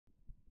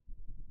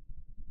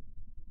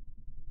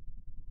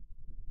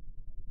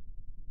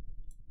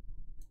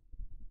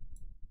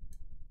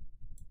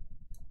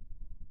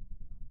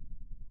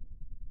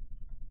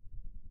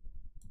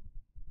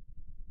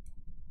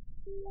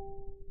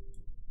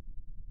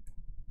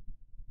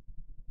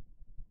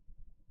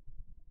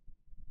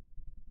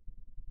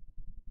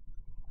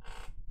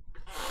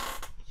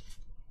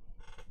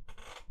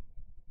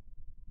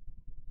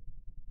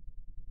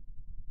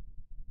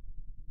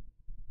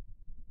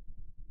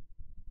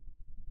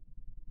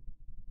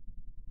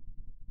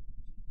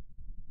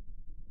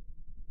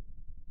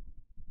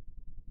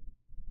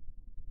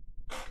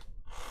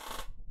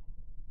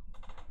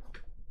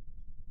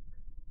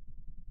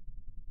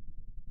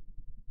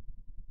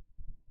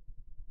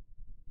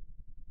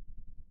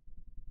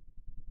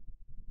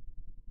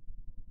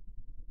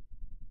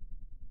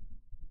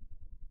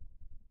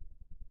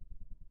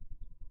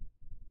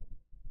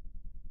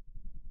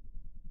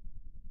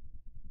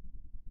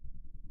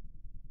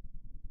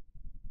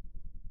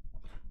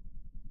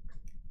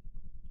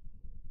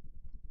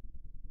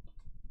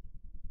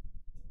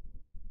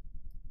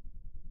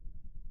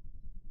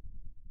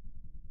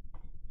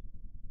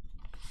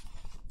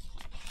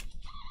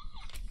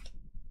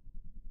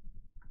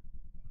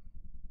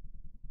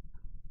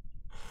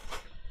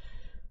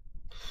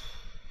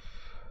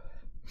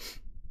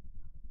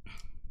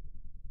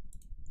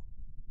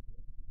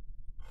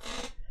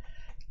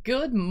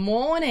Good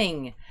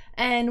morning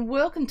and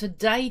welcome to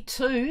day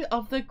 2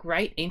 of the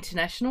Great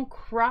International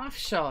Craft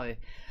Show.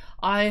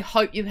 I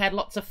hope you had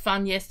lots of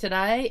fun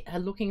yesterday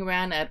looking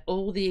around at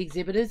all the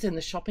exhibitors in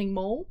the shopping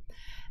mall.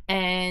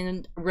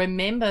 And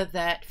remember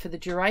that for the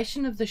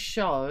duration of the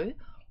show,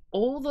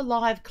 all the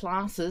live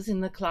classes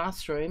in the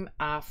classroom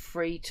are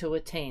free to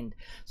attend.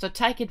 So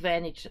take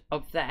advantage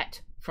of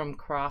that from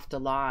Craft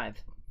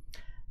Alive.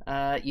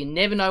 You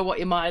never know what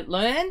you might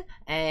learn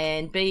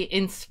and be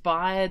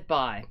inspired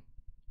by.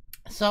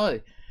 So,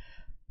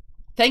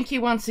 thank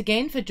you once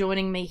again for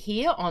joining me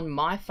here on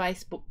my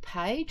Facebook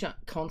page,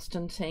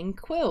 Constantine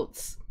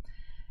Quilts.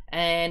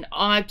 And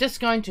I'm just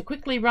going to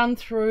quickly run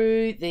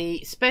through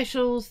the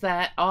specials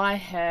that I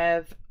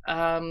have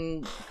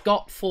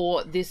got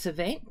for this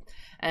event.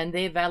 And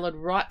they're valid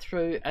right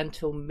through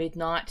until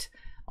midnight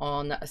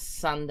on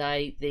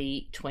Sunday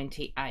the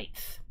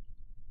 28th.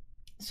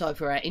 So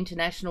for our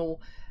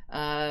international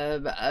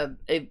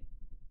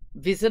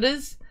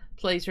visitors,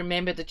 please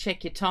remember to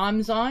check your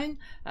time zone.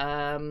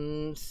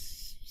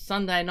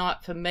 Sunday night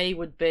for me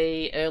would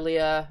be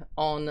earlier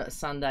on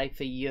Sunday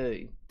for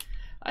you.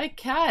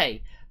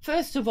 Okay,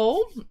 first of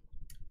all,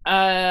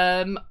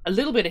 a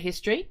little bit of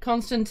history.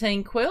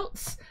 Constantine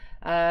Quilts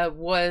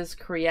was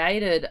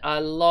created a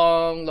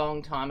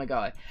long time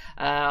ago.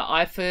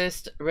 I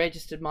first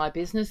registered my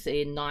business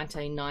in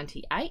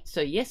 1998.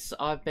 So yes,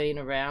 I've been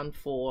around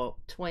for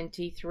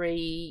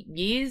 23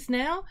 years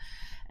now.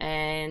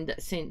 And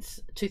since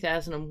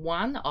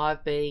 2001,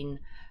 I've been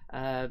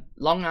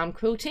long arm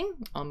quilting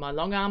on my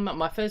long arm.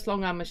 My first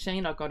long arm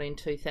machine I got in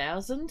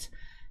 2000,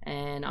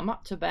 and I'm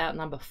up to about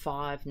number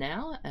 5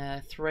 now.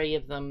 3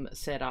 of them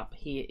set up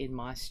here in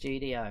my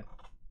studio.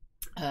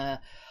 I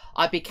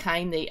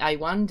became the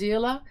A1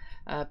 dealer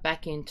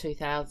back in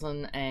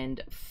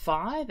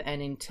 2005,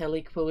 and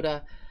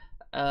IntelliQuilter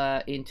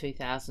in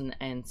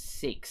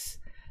 2006,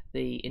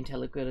 the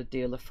IntelliQuilter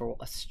dealer for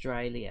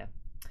Australia.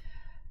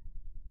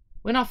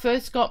 When I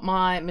first got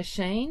my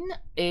machine,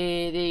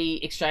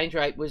 the exchange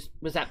rate was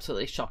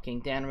absolutely shocking,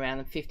 down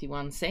around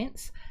 51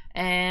 cents,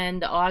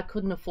 and I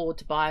couldn't afford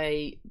to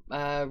buy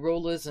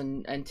rulers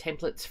and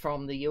templates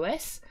from the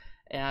US.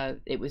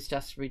 It was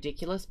just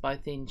ridiculous,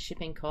 both in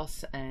shipping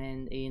costs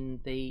and in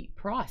the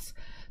price.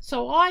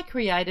 So I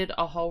created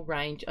a whole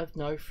range of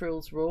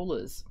no-frills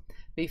rulers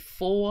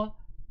before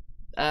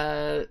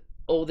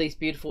all these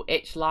beautiful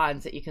etched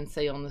lines that you can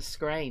see on the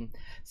screen.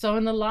 So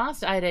in the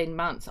last 18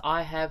 months,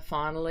 I have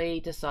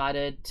finally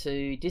decided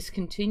to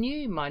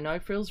discontinue my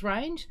no-frills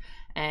range.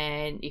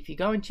 And if you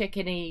go and check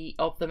any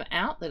of them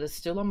out that are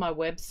still on my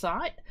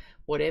website,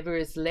 whatever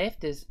is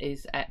left is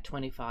at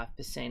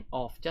 25%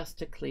 off, just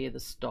to clear the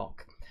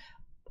stock.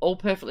 All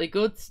perfectly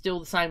good, still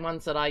the same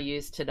ones that I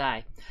use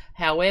today.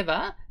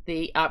 However,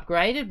 the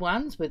upgraded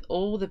ones with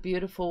all the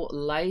beautiful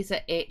laser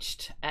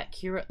etched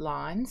accurate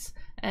lines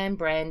and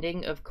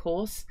branding, of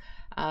course,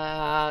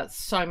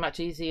 so much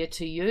easier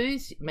to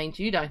use. It means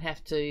you don't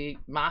have to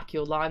mark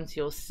your lines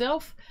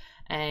yourself,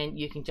 and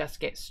you can just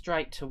get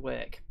straight to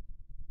work.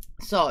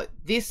 So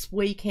this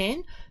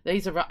weekend,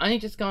 these have only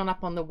just gone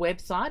up on the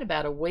website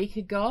about a week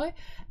ago,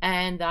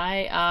 and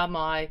they are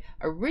my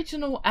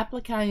original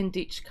applique and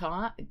ditch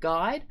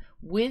guide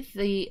with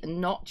the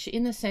notch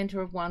in the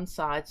center of one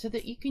side, so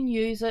that you can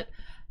use it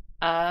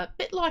a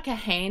bit like a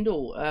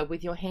handle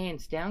with your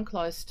hands down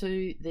close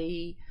to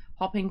the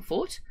hopping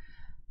foot,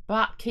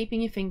 but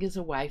keeping your fingers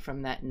away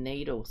from that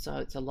needle, so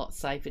it's a lot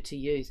safer to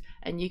use.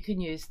 And you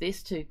can use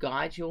this to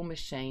guide your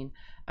machine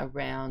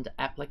around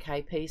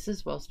applique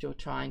pieces whilst you're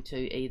trying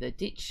to either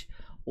ditch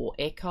or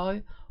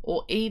echo,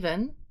 or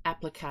even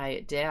applique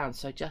it down,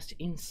 so just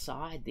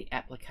inside the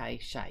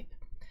applique shape,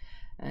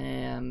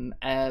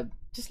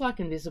 just like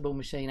invisible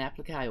machine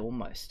applique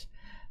almost.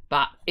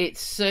 but it's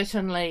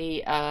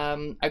certainly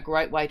a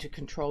great way to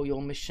control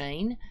your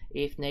machine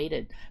if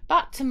needed.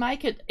 But to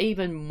make it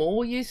even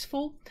more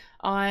useful,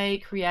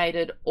 I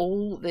created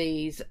all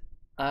these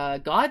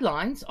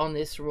guidelines on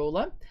this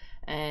ruler,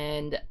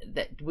 and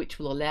which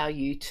will allow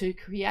you to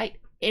create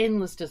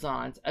endless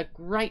designs. A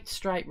great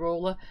straight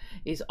ruler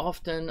is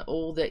often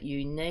all that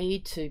you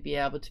need to be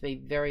able to be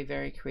very,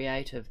 very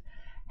creative.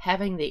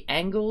 Having the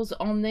angles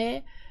on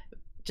there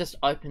just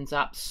opens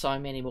up so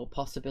many more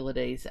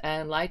possibilities,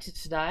 and later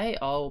today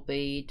I'll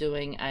be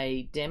doing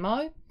a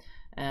demo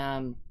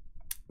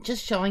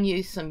just showing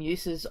you some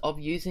uses of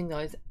using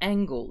those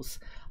angles.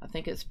 I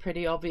think it's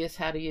pretty obvious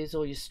how to use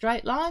all your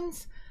straight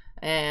lines,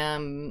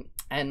 and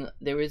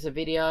there is a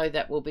video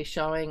that will be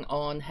showing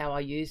on how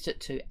I used it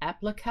to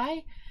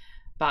applique,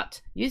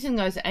 but using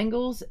those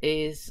angles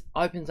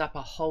opens up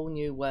a whole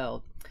new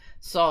world.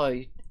 So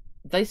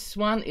this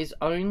one is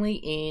only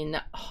in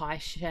high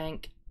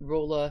shank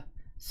ruler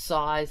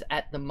size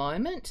at the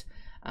moment.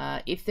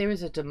 If there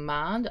is a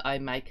demand, I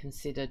may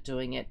consider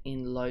doing it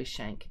in low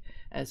shank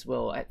as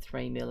well at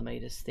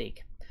 3mm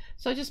thick.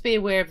 So just be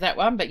aware of that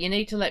one, but you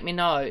need to let me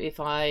know if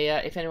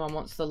anyone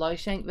wants the low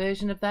shank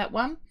version of that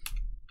one.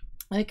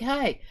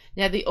 Okay,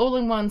 now the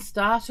all-in-one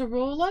starter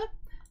ruler.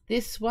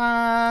 This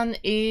one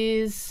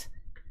is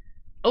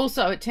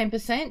also at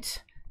 10%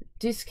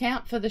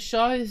 discount for the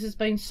show. This has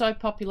been so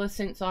popular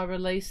since I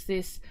released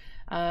this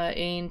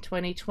in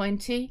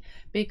 2020,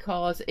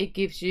 because it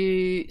gives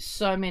you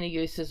so many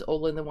uses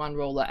all in the one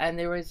ruler, and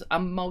there is a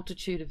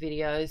multitude of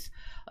videos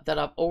that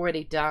I've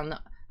already done.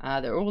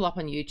 They're all up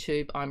on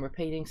YouTube. I'm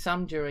repeating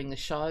some during the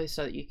show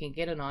so that you can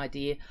get an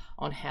idea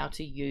on how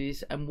to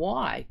use and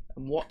why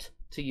and what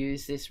to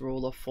use this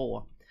ruler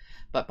for.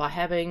 But by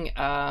having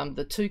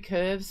the two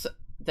curves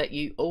that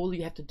all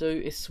you have to do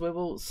is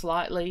swivel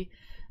slightly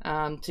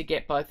to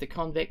get both the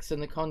convex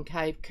and the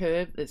concave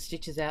curve that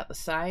stitches out the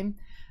same,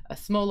 a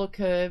smaller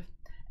curve,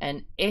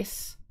 an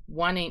S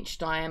 1-inch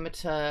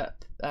diameter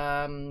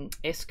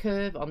S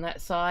curve on that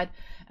side,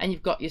 and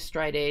you've got your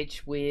straight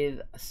edge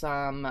with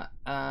some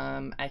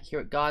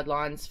accurate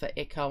guidelines for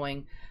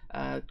echoing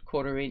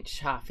 1/4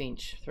 inch, 1/2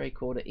 inch,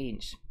 3/4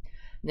 inch.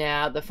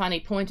 Now the funny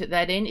point at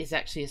that end is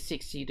actually a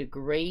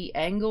 60-degree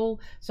angle,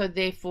 so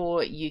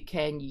therefore you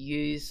can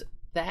use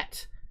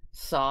that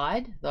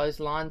side, those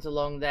lines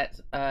along that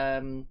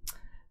the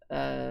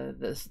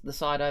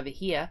side over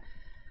here,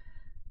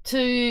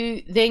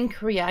 to then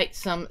create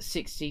some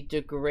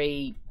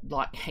 60-degree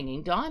like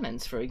hanging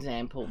diamonds, for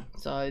example.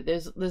 So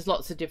there's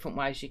lots of different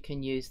ways you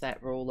can use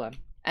that ruler,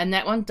 and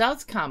that one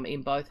does come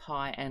in both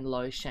high and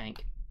low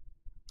shank.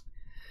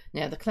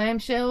 Now the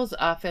clamshells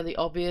are fairly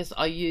obvious.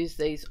 I use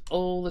these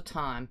all the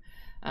time.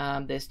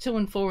 There's 2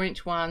 and 4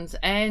 inch ones,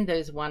 and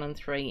there's 1 and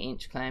 3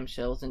 inch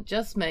clamshells, and it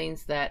just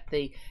means that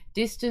the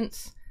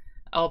distance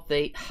of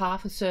the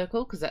half a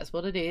circle, because that's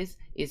what it is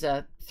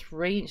a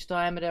 3-inch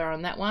diameter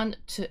on that one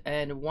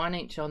and 1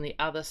 inch on the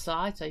other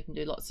side. So you can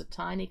do lots of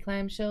tiny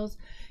clamshells,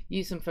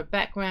 use them for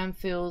background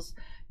fills,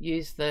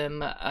 use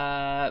them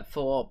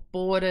for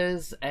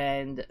borders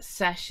and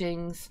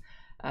sashings.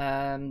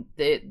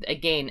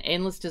 Again,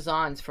 endless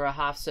designs for a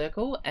half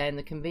circle, and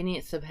the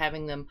convenience of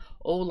having them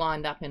all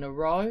lined up in a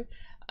row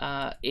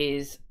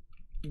is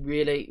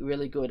really,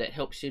 really good. It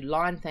helps you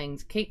line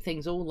things, keep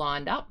things all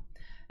lined up,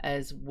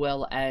 as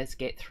well as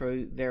get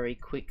through very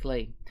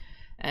quickly.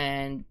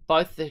 And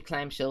both the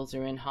clamshells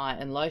are in high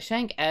and low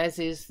shank, as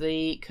is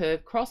the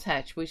curved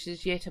crosshatch, which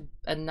is yet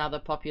another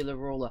popular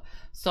ruler.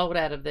 Sold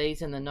out of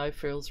these in the no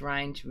frills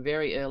range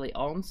very early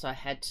on, so I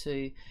had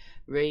to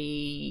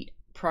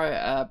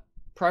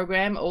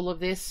program all of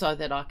this so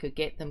that I could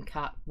get them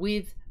cut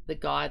with the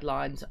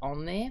guidelines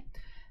on there.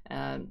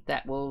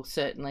 That will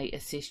certainly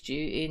assist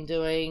you in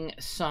doing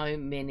so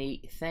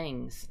many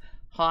things.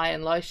 High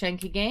and low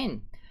shank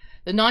again.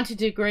 The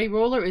 90-degree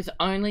ruler is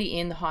only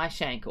in the high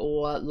shank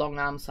or long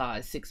arm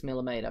size,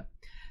 6mm.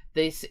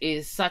 This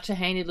is such a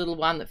handy little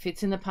one that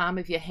fits in the palm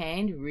of your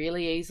hand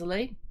really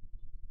easily,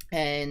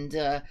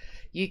 and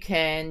you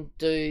can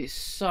do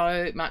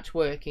so much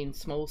work in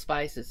small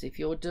spaces. If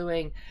you're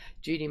doing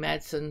Judy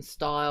Madsen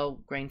style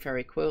Green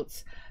Fairy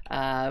quilts,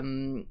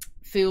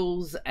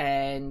 fills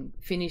and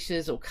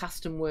finishes or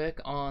custom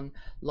work on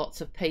lots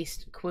of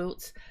pieced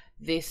quilts,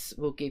 this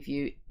will give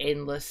you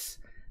endless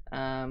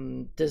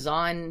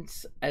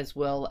designs, as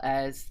well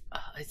as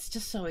it's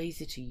just so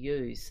easy to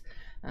use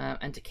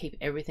and to keep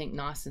everything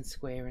nice and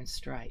square and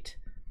straight.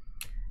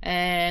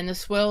 And the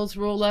swirls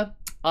ruler,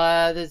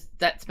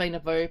 that's been a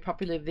very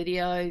popular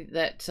video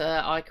that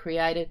I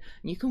created.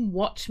 You can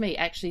watch me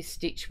actually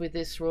stitch with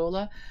this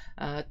ruler,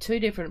 2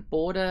 different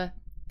border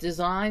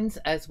designs,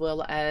 as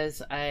well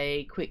as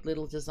a quick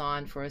little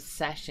design for a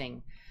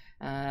sashing,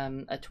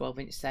 a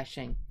 12-inch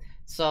sashing.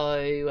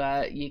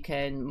 So you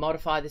can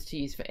modify this to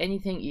use for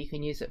anything. You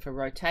can use it for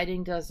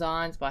rotating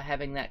designs by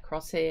having that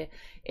crosshair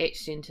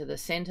etched into the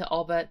center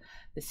of it.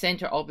 The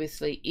center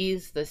obviously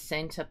is the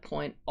center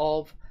point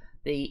of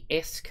the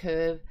S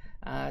curve,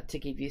 to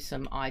give you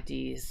some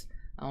ideas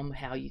on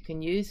how you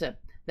can use it.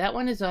 That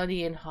one is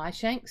only in high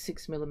shank,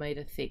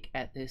 6mm thick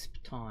at this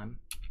time.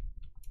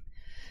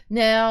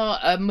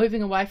 Now,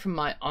 moving away from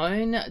my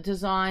own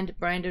designed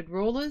branded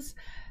rulers,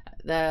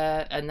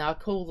 and I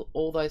call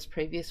all those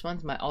previous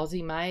ones my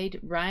Aussie made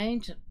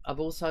range.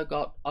 I've also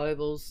got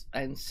ovals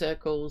and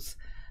circles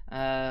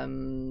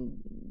in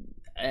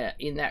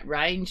that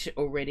range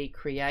already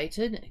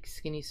created,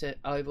 skinny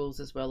ovals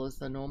as well as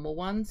the normal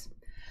ones.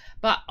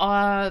 But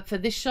for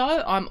this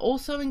show, I'm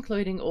also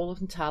including all of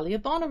Natalia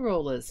Bonner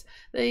rulers.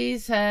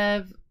 These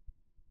have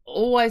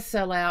always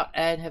sell out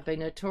and have been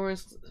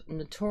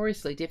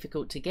notoriously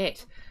difficult to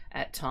get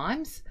at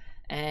times,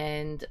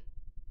 and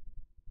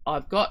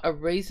I've got a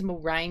reasonable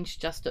range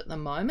just at the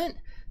moment.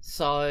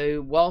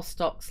 So while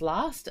stocks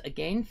last,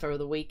 again for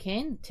the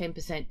weekend,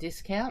 10%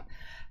 discount,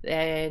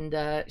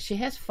 and she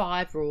has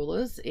 5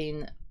 rulers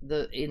in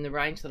the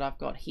range that I've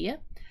got here,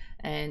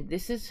 and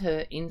this is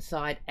her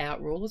inside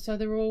out ruler. So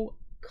they're all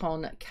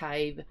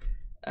concave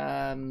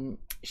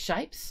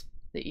shapes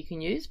that you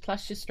can use,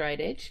 plus your straight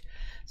edge.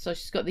 So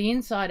she's got the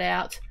inside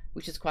out,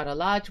 which is quite a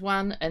large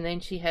one, and then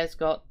she has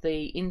got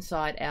the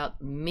inside out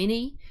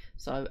mini,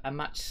 so a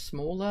much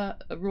smaller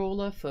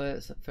ruler for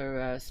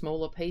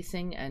smaller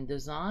piecing and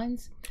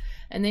designs.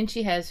 And then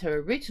she has her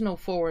original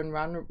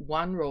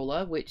 4-in-1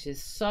 ruler, which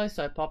is so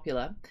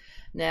popular.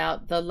 Now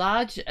the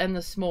large and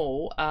the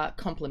small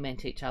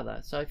complement each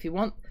other. So if you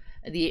want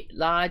the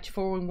large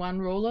 4-in-1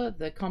 ruler,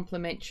 the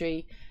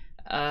complementary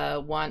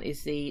one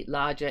is the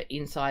larger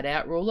inside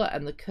out ruler,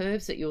 and the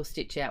curves that you'll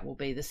stitch out will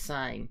be the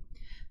same,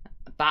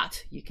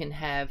 but you can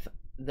have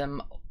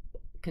them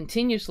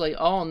continuously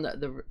on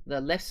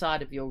the left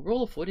side of your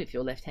ruler foot if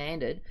you're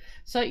left-handed,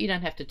 so you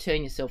don't have to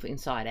turn yourself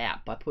inside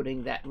out by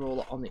putting that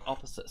ruler on the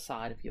opposite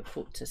side of your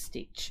foot to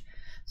stitch.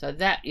 So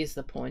that is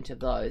the point of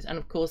those. And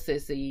of course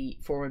there's the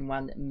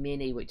 4-in-1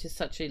 mini, which is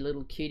such a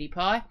little cutie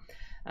pie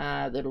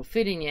that'll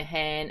fit in your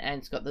hand, and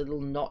it's got the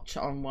little notch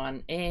on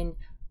one end.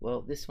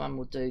 Well, this one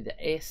will do the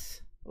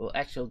S, or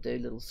actually do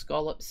little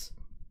scallops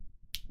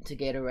to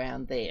get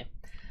around there.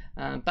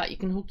 But you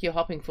can hook your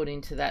hopping foot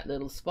into that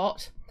little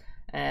spot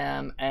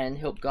and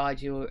help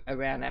guide you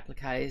around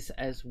appliques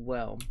as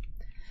well.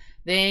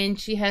 Then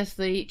she has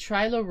the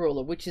trailer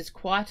ruler, which is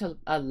quite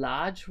a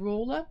large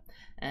ruler,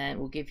 and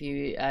will give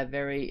you a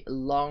very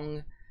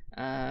long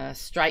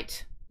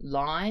straight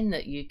line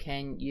that you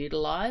can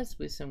utilize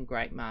with some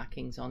great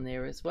markings on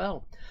there as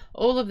well.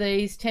 All of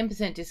these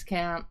 10%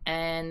 discount,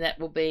 and that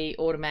will be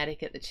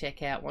automatic at the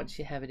checkout once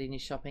you have it in your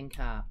shopping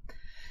cart.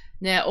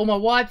 Now all my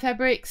wide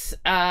fabrics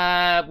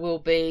will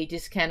be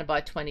discounted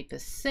by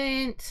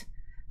 20%,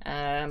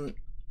 and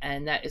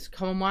that is a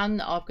common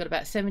one. I've got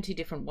about 70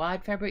 different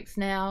wide fabrics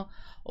now,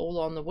 all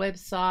on the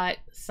website,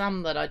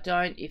 some that I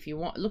don't. If you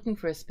want looking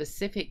for a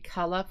specific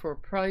color for a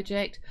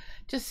project,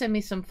 just send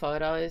me some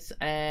photos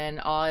and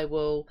I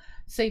will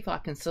see if I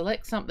can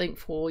select something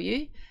for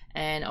you,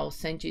 and I'll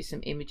send you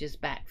some images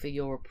back for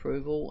your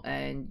approval,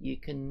 and you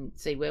can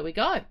see where we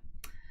go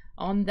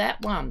on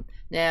that one.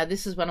 Now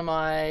this is one of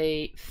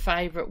my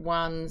favorite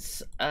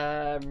ones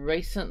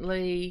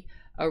recently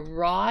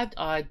arrived.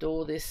 I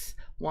adore this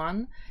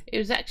one. It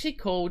was actually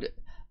called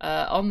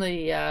on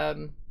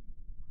the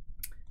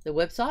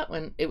website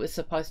when it was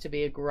supposed to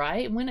be a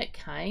grey, and when it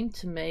came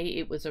to me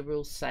it was a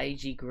real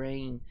sagey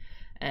green,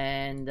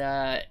 and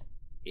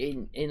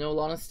in all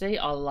honesty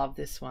I love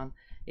this one.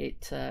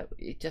 It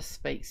just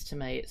speaks to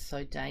me. It's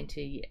so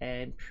dainty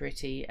and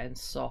pretty and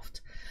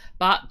soft.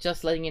 But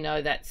just letting you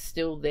know that's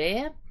still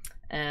there,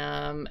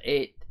 and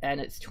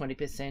it's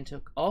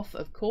 20% off,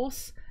 of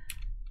course,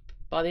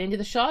 by the end of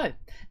the show.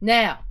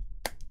 Now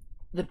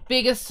the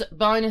biggest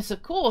bonus,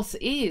 of course,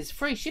 is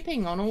free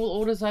shipping on all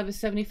orders over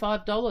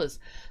 $75.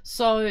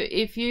 So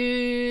if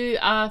you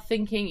are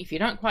thinking, if you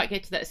don't quite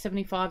get to that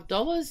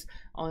 $75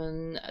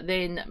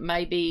 then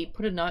maybe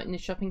put a note in the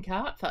shopping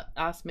cart for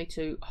ask me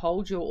to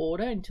hold your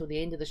order until the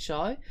end of the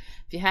show.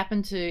 If you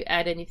happen to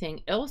add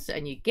anything else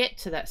and you get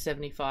to that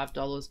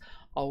 $75,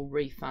 I'll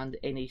refund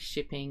any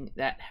shipping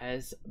that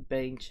has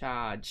been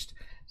charged.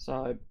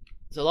 So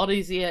it's a lot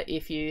easier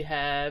if you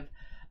have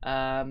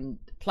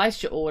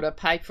placed your order,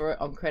 paid for it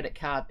on credit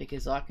card,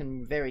 because I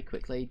can very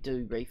quickly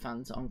do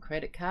refunds on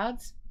credit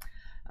cards.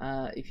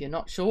 If you're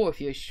not sure, if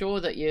you're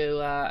sure that you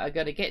are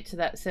going to get to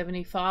that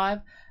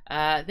 75,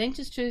 then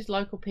just choose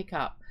local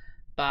pickup.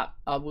 But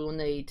I will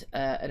need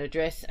an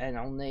address, and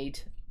I'll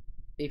need,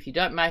 if you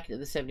don't make it to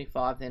the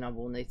 75, then I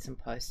will need some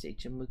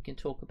postage, and we can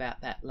talk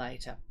about that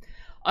later.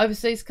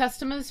 Overseas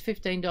customers,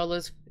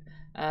 $15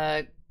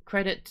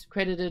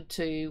 credited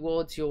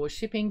towards your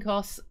shipping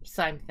costs.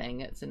 Same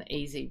thing, it's an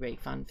easy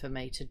refund for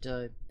me to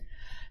do.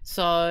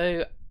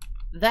 So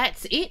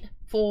that's it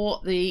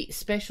for the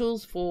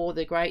specials for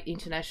the Great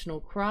International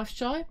Craft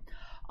Show.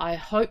 I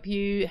hope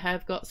you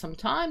have got some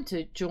time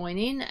to join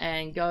in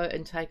and go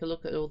and take a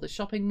look at all the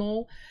shopping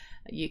mall.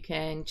 You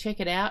can check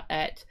it out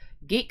at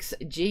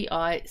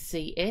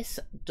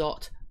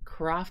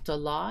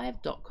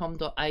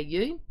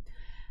gics.crafterlive.com.au.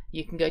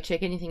 You can go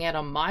check anything out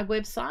on my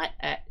website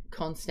at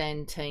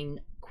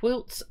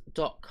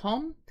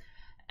constantinequilts.com,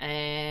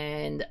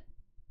 and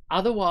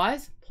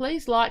Otherwise,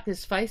 please like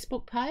this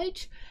Facebook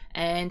page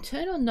and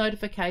turn on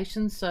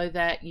notifications so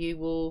that you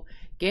will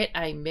get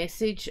a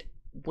message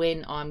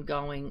when I'm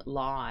going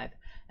live.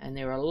 And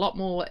there are a lot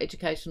more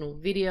educational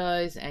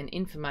videos and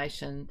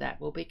information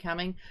that will be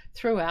coming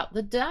throughout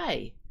the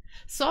day.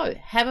 So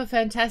have a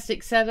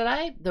fantastic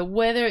Saturday. The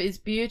weather is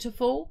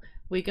beautiful.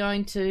 We're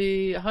going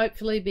to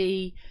hopefully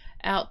be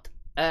out,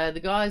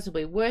 the guys will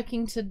be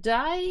working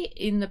today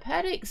in the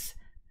paddocks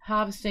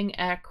harvesting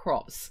our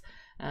crops.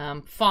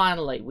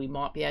 Finally, we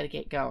might be able to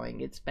get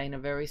going. It's been a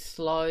very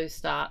slow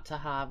start to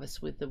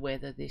harvest with the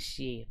weather this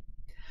year.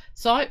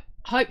 So,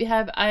 hope you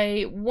have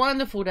a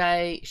wonderful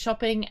day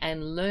shopping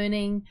and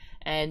learning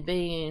and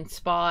being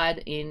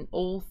inspired in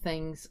all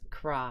things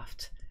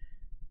craft.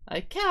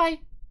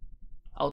 Okay.